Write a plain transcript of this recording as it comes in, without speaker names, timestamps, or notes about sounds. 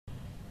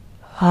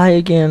Hi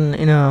again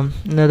in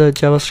another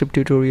JavaScript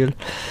tutorial.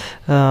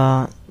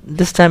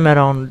 This time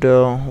around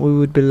we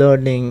would be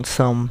learning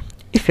some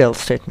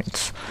if-else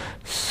statements.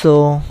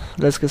 So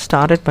let's get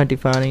started by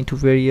defining two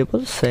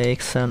variables, say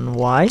x and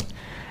y,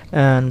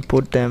 and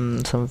put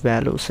them some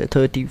values, say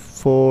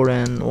 34,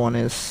 and one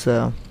is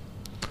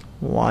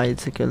y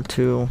is equal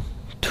to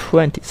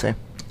 20, say.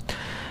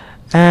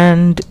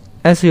 And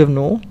as you have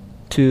known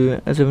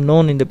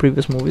in the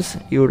previous movies,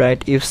 you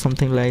write if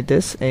something like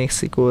this: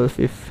 x equals,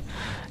 if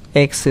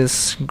x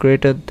is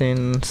greater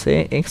than,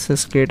 say x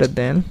is greater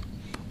than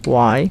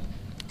y,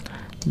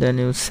 then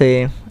you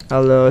say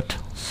alert,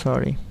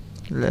 sorry,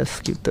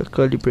 let's keep the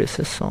curly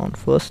braces on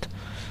first.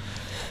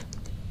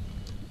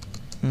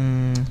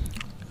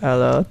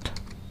 Alert,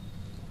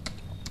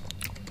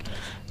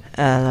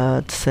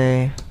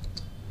 say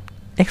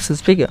x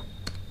is bigger,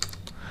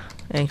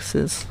 x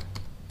is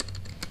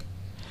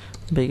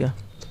bigger.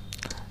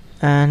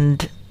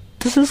 And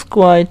this is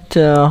quite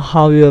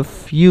how you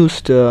have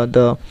used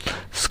the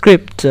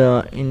script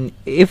in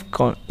if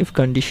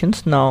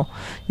conditions. Now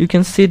you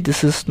can see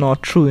this is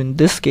not true in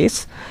this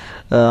case.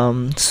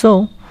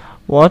 So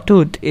what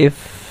would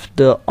if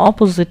the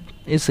opposite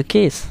is the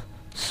case?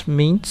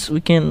 Means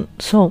we can,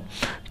 so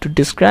to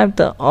describe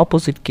the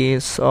opposite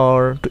case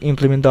or to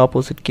implement the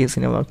opposite case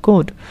in our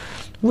code,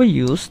 we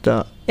use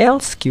the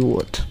else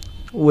keyword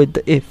with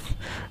the if.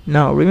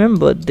 Now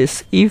remember,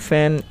 this if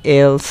and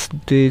else,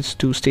 these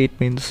two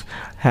statements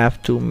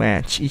have to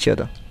match each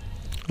other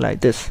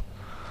like this.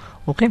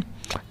 Okay,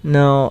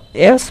 now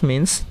else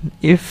means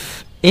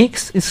if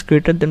x is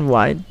greater than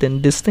y,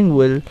 then this thing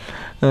will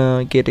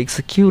get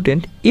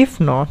executed. If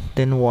not,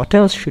 then what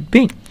else should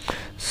be?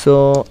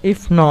 So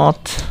if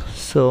not,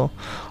 so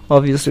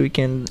obviously we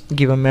can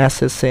give a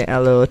message, say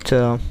alert,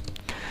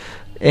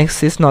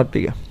 x is not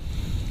bigger.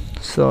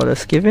 So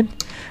let's give it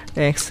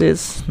x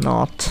is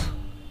not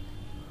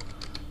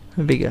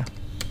bigger.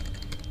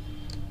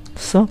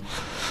 So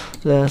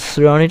let's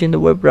run it in the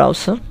web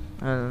browser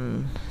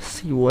and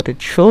see what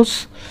it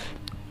shows.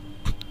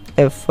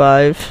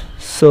 F5.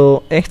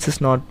 So x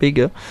is not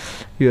bigger,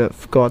 you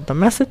have got the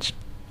message.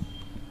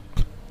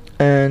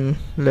 And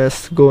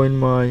let's go in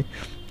my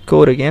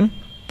code again.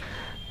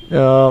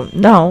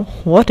 Now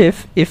what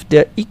if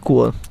they're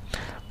equal?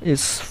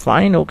 Is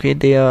fine, okay,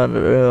 they are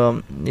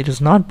it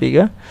is not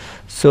bigger.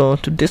 So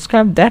to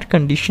describe that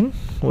condition,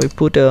 we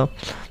put a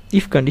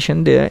if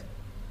condition there,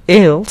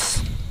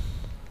 else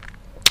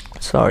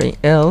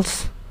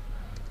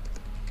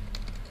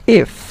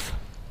if,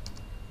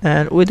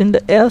 and within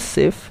the else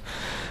if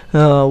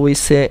we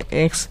say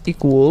x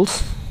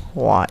equals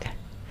y.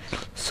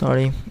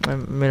 Sorry, I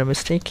made a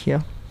mistake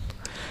here.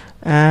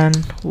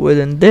 And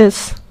within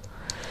this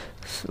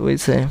we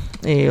say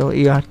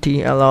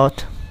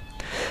alert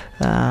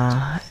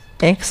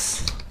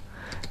x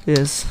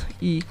is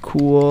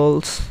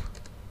equals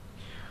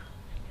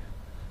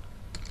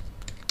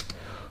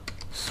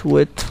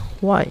with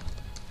y.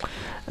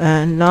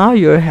 And now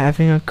you're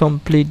having a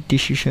complete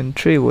decision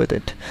tree with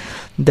it,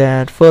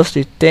 that first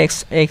it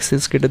takes x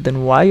is greater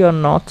than y or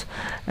not,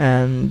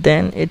 and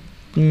then it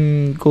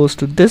goes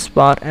to this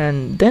part,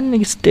 and then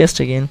it's test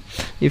again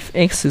if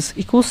x is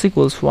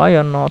equals y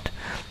or not.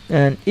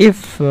 And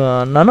if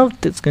none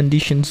of these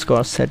conditions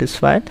got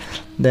satisfied,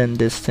 then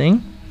this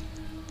thing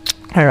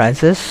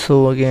arises.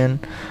 So again,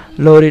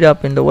 load it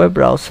up in the web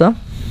browser,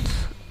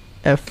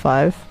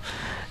 F5,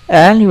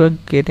 and you are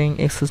getting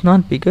x is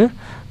not bigger.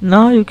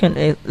 Now you can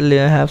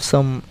have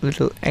some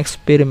little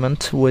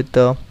experiment with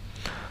the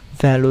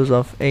values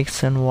of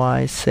x and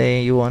y.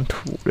 Say you want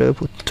to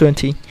put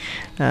 20,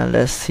 and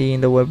let's see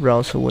in the web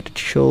browser what it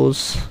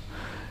shows.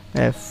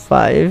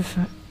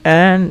 F5,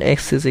 and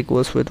x is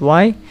equals with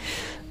y.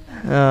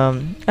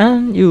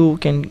 And you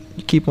can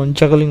keep on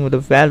juggling with the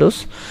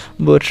values,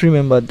 but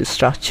remember the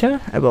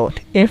structure about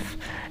if,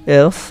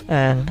 else,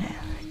 and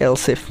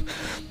else if.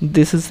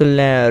 This is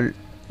the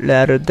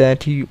ladder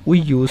that we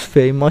use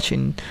very much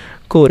in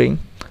coding.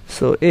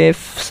 So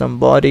if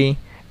somebody,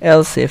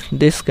 else if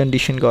this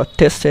condition got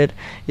tested,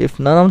 if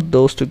none of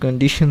those two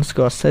conditions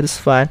got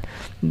satisfied,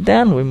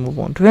 then we move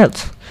on to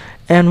else.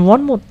 And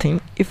one more thing,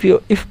 if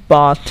your if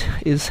part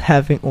is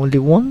having only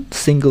one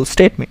single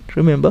statement,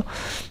 remember,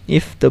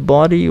 if the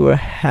body you are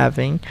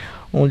having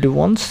only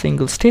one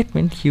single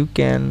statement, you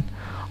can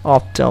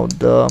opt out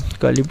the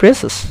curly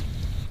braces,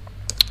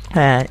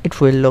 and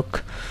it will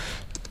look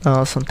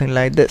something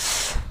like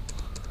this.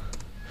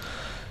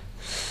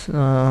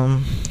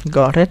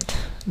 Got it?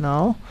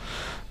 Now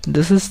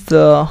this is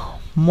the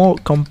more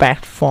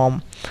compact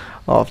form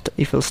of the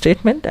if else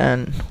statement,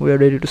 and we are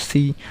ready to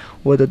see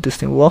whether this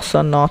thing works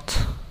or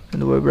not in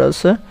the web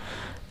browser.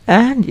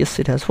 And yes,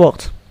 it has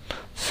worked.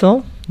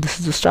 So this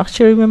is the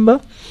structure.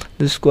 Remember,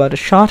 this is quite a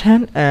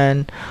shorthand,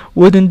 and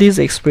within this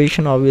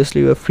expression,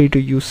 obviously you are free to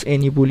use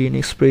any boolean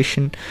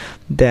expression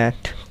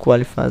that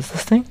qualifies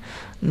this thing.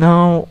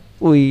 Now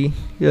we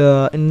in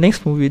the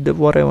next movie,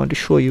 what I want to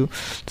show you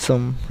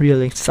some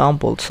real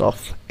examples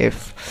of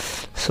if.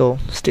 So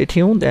stay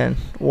tuned and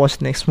watch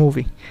the next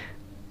movie.